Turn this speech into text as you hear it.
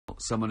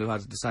someone who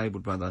had a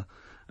disabled brother,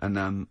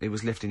 and he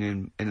was lifting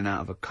him in and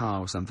out of a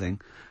car or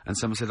something, and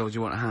someone said, "Oh, do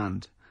you want a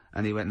hand?"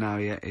 And he went, "No,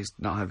 he's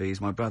not heavy.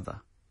 He's my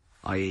brother."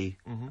 I.e.,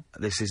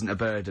 this isn't a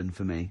burden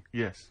for me.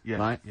 Yes, yes,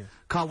 Right? yes.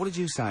 Carl, what did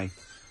you say?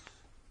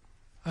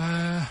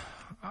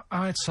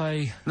 I'd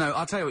say... No,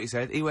 I'll tell you what he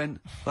said. He went,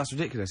 "That's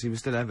ridiculous. He was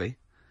still heavy."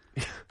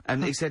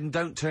 And he said,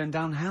 "Don't turn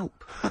down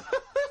help."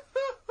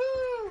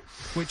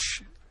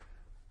 Which...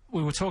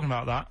 We were talking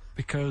about that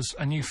because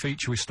a new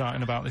feature we're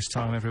starting about this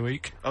time every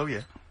week. Oh,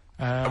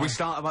 yeah. We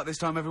start about this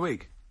time every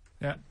week?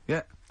 Yeah.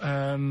 Yeah.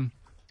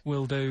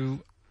 We'll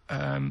do...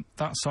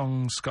 that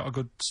song's got a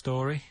good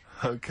story.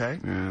 Okay.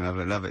 Yeah,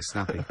 love it,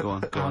 snappy. Go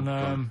on, go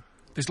on.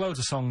 There's loads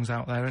of songs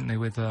out there, isn't there,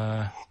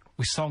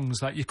 with songs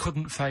that you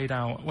couldn't fade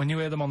out. When you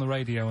hear them on the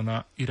radio and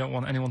that, you don't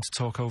want anyone to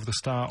talk over the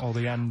start or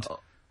the end.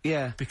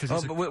 Yeah. Because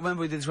but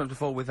remember we did this one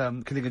before with,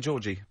 Killing a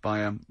Georgie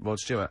by, Rod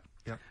Stewart?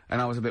 Yep.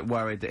 And I was a bit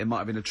worried that it might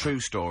have been a true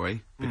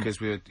story, because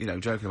we were, you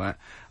know, joking about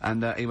it.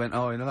 And, he went,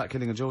 "Oh, you know that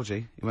Killing a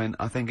Georgie?" He went,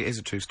 "I think it is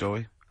a true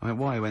story." I went,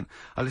 "Why?" He went,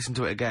 "I listened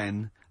to it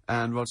again,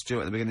 and Rod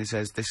Stewart at the beginning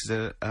says, this is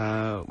one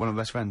of my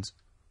best friends."